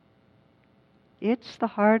 It's the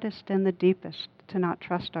hardest and the deepest to not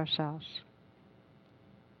trust ourselves.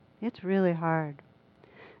 It's really hard.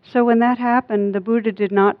 So when that happened, the Buddha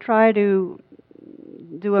did not try to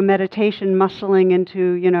do a meditation muscling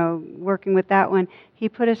into, working with that one. He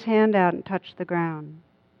put his hand out and touched the ground.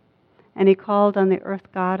 And he called on the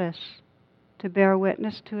earth goddess to bear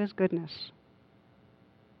witness to his goodness.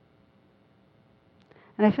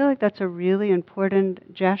 And I feel like that's a really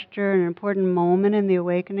important gesture, an important moment in the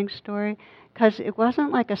awakening story, because it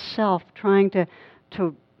wasn't like a self trying to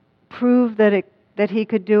prove that he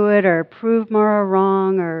could do it or prove Mara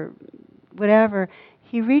wrong or whatever.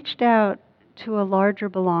 He reached out to a larger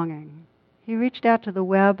belonging. He reached out to the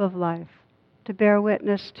web of life to bear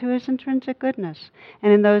witness to his intrinsic goodness.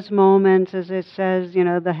 And in those moments, as it says,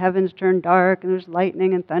 the heavens turned dark and there was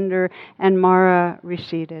lightning and thunder and Mara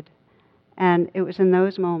receded. And it was in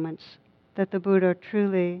those moments that the Buddha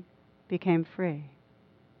truly became free.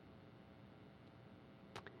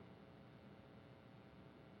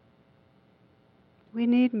 We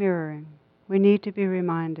need mirroring. We need to be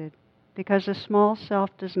reminded because the small self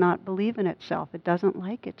does not believe in itself. It doesn't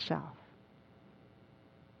like itself.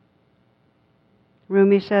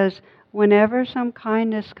 Rumi says, whenever some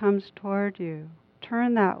kindness comes toward you,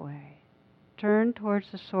 turn that way. Turn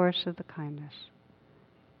towards the source of the kindness.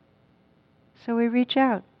 So we reach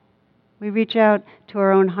out. We reach out to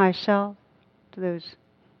our own high self, to those,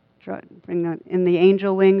 in the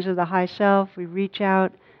angel wings of the high self. We reach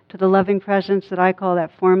out to the loving presence that I call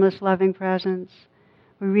that formless loving presence.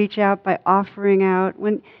 We reach out by offering out.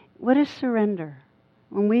 What is surrender?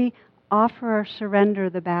 When we offer or surrender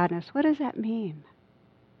the badness, what does that mean?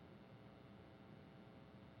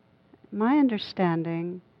 My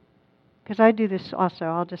understanding, because I do this also,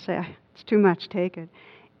 I'll just say, it's too much, take it.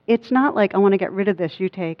 It's not like, I want to get rid of this, you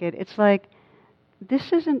take it. It's like,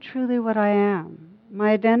 this isn't truly what I am.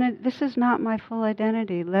 My identity, this is not my full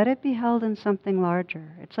identity. Let it be held in something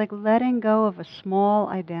larger. It's like letting go of a small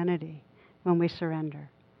identity when we surrender.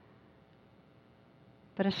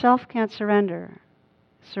 But a self can't surrender.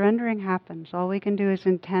 Surrendering happens. All we can do is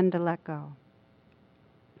intend to let go.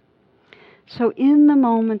 So in the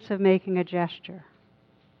moments of making a gesture,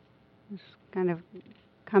 it's kind of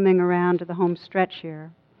coming around to the home stretch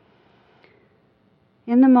here,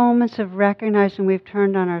 in the moments of recognizing we've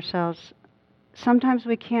turned on ourselves, sometimes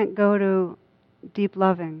we can't go to deep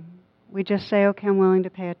loving. We just say, okay, I'm willing to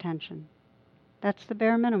pay attention. That's the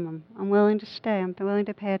bare minimum. I'm willing to stay. I'm willing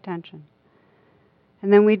to pay attention.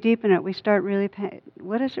 And then we deepen it. We start really paying.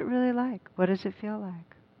 What is it really like? What does it feel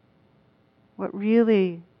like? What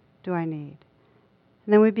really do I need?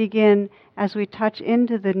 And then we begin, as we touch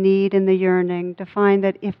into the need and the yearning, to find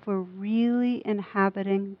that if we're really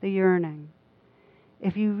inhabiting the yearning,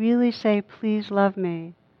 if you really say, please love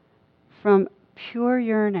me, from pure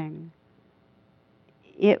yearning,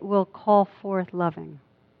 it will call forth loving.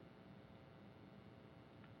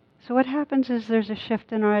 So what happens is there's a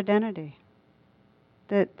shift in our identity.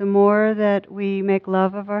 That the more that we make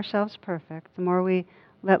love of ourselves perfect, the more we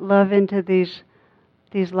let love into these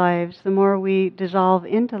lives, the more we dissolve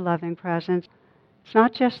into loving presence. It's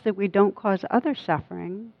not just that we don't cause other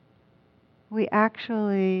suffering, we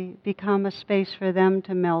actually become a space for them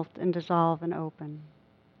to melt and dissolve and open.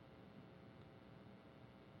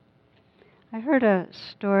 I heard a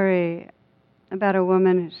story about a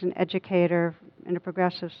woman who's an educator in a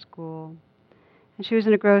progressive school. And she was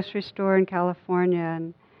in a grocery store in California,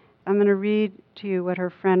 and I'm going to read to you what her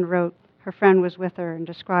friend wrote. Her friend was with her in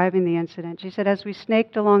describing the incident. She said, as we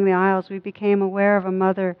snaked along the aisles, we became aware of a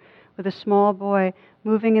mother with a small boy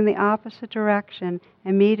moving in the opposite direction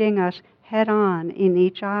and meeting us head-on in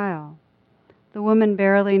each aisle. The woman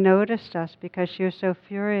barely noticed us because she was so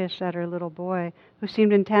furious at her little boy, who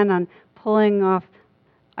seemed intent on pulling off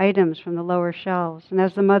items from the lower shelves. And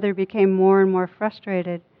as the mother became more and more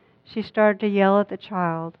frustrated, she started to yell at the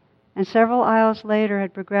child, and several aisles later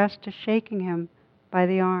had progressed to shaking him by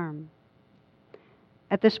the arm.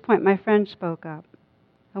 At this point, my friend spoke up.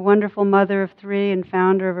 A wonderful mother of 3 and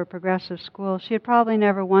founder of a progressive school, she had probably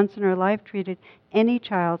never once in her life treated any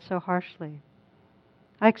child so harshly.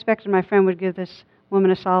 I expected my friend would give this woman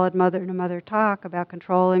a solid mother-to-mother talk about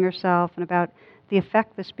controlling herself and about the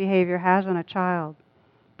effect this behavior has on a child.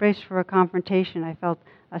 Braced for a confrontation, I felt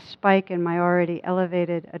a spike in my already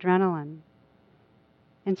elevated adrenaline.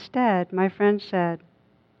 Instead, my friend said,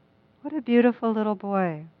 "What a beautiful little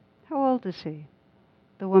boy. How old is he?"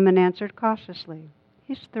 The woman answered cautiously,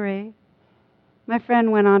 "He's 3. My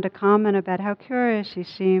friend went on to comment about how curious he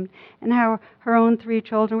seemed and how her own 3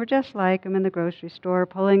 children were just like him in the grocery store,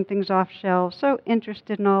 pulling things off shelves, so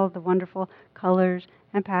interested in all of the wonderful colors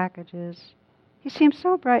and packages. He seemed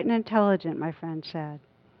so bright and intelligent, my friend said.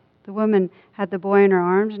 The woman had the boy in her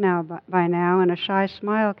arms by now, and a shy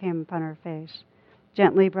smile came upon her face.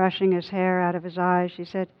 Gently brushing his hair out of his eyes, she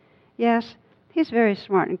said, "Yes, he's very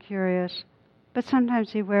smart and curious, but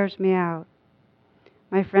sometimes he wears me out."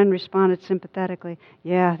 My friend responded sympathetically,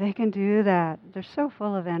 "Yeah, they can do that. They're so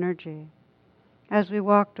full of energy." As we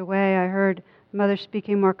walked away, I heard Mother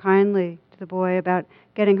speaking more kindly to the boy about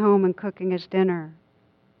getting home and cooking his dinner.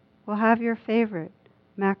 "We'll have your favorite,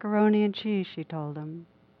 macaroni and cheese," she told him.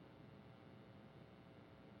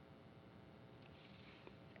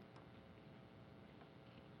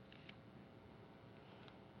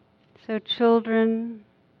 So children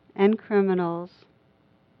and criminals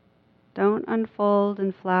don't unfold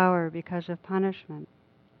and flower because of punishment,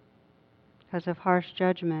 because of harsh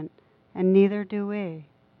judgment, and neither do we.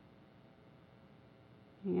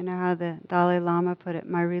 You know how the Dalai Lama put it,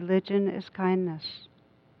 "My religion is kindness."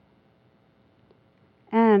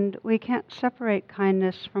 And we can't separate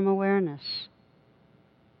kindness from awareness.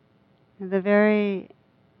 When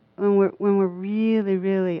we're really,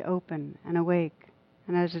 really open and awake,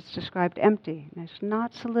 and as it's described, empty, and it's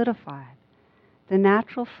not solidified, the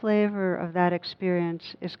natural flavor of that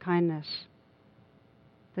experience is kindness.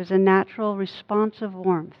 There's a natural responsive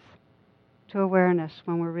warmth to awareness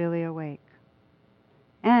when we're really awake.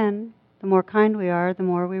 And the more kind we are, the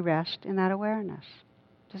more we rest in that awareness.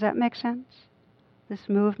 Does that make sense? This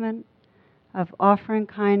movement of offering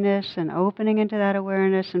kindness and opening into that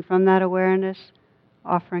awareness, and from that awareness,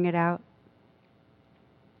 offering it out.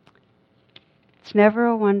 It's never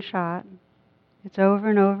a one shot. It's over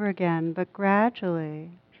and over again, but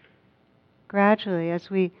gradually, as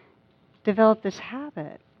we develop this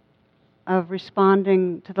habit of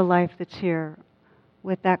responding to the life that's here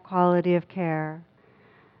with that quality of care,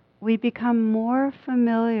 we become more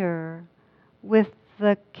familiar with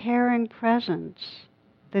the caring presence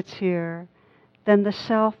that's here than the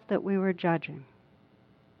self that we were judging.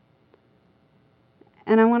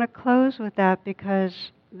 And I want to close with that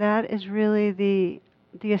because that is really the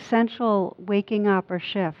essential waking up or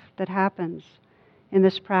shift that happens in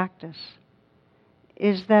this practice,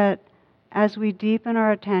 is that as we deepen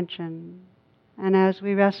our attention and as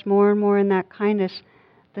we rest more and more in that kindness,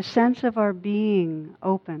 the sense of our being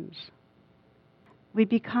opens. We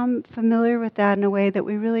become familiar with that in a way that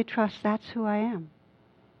we really trust that's who I am.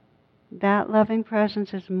 That loving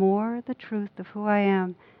presence is more the truth of who I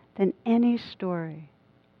am than any story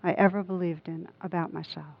I ever believed in about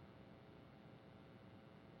myself.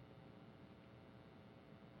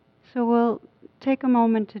 So we'll take a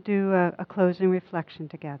moment to do a closing reflection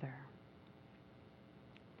together.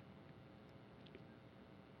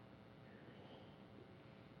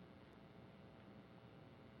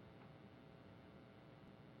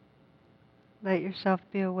 Let yourself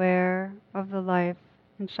be aware of the life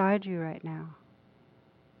inside you right now,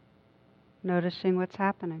 noticing what's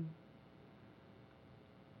happening.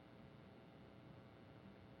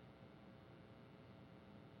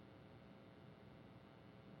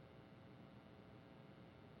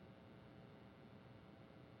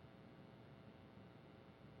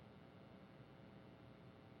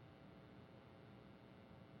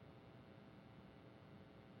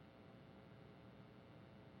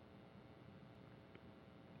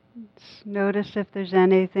 Notice if there's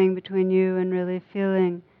anything between you and really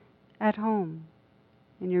feeling at home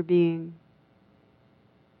in your being.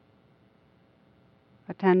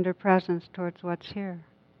 A tender presence towards what's here.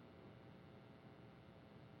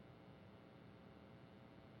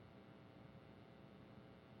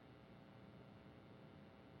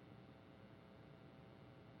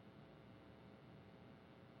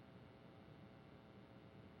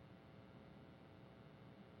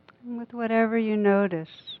 And with whatever you notice,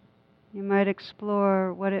 you might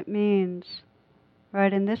explore what it means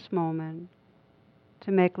right in this moment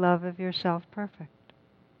to make love of yourself perfect.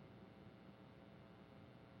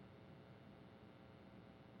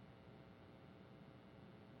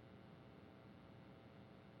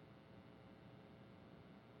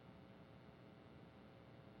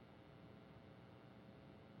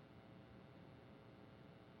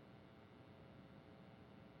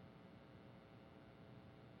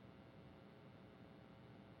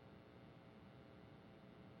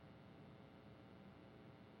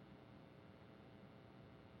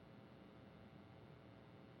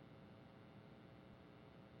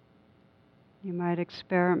 You might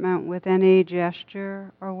experiment with any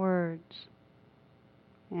gesture or words,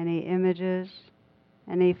 any images,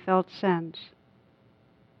 any felt sense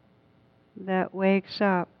that wakes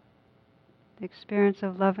up the experience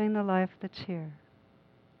of loving the life that's here.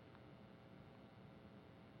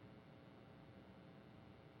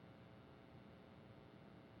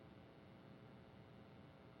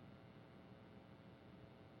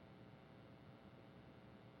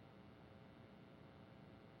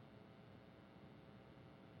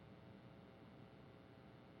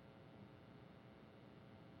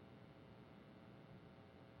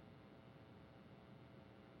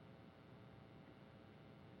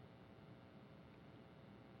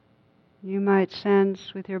 You might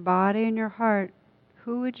sense with your body and your heart,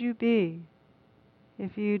 who would you be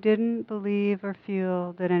if you didn't believe or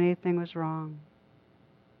feel that anything was wrong?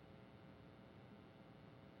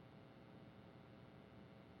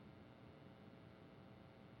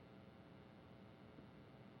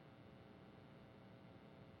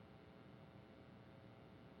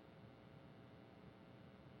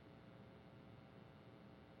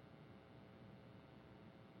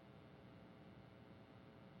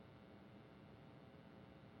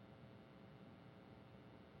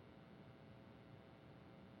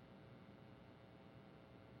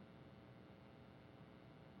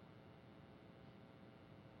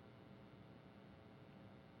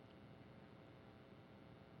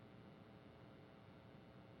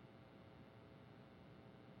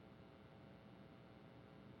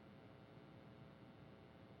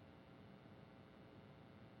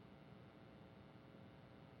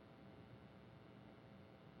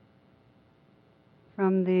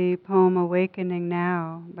 from the poem Awakening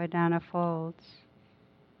Now by Dana Folds.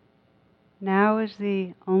 Now is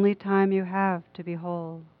the only time you have to be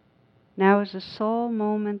whole. Now is the sole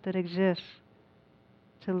moment that exists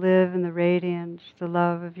to live in the radiance, the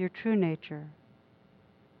love of your true nature.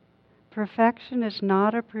 Perfection is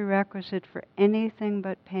not a prerequisite for anything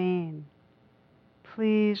but pain.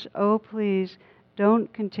 Please, oh please,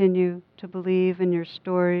 don't continue to believe in your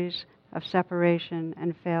stories of separation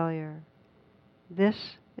and failure.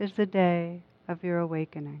 This is the day of your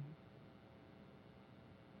awakening.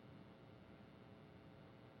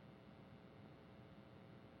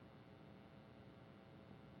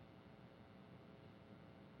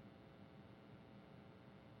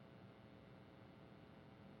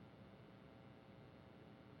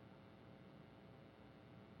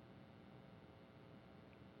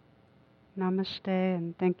 Namaste,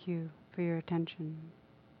 and thank you for your attention.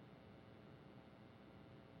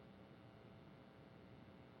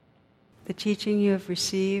 The teaching you have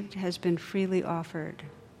received has been freely offered.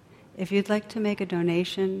 If you'd like to make a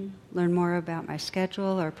donation, learn more about my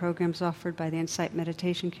schedule or programs offered by the Insight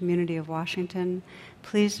Meditation Community of Washington,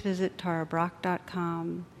 please visit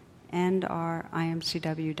TaraBrach.com and our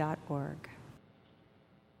IMCW.org.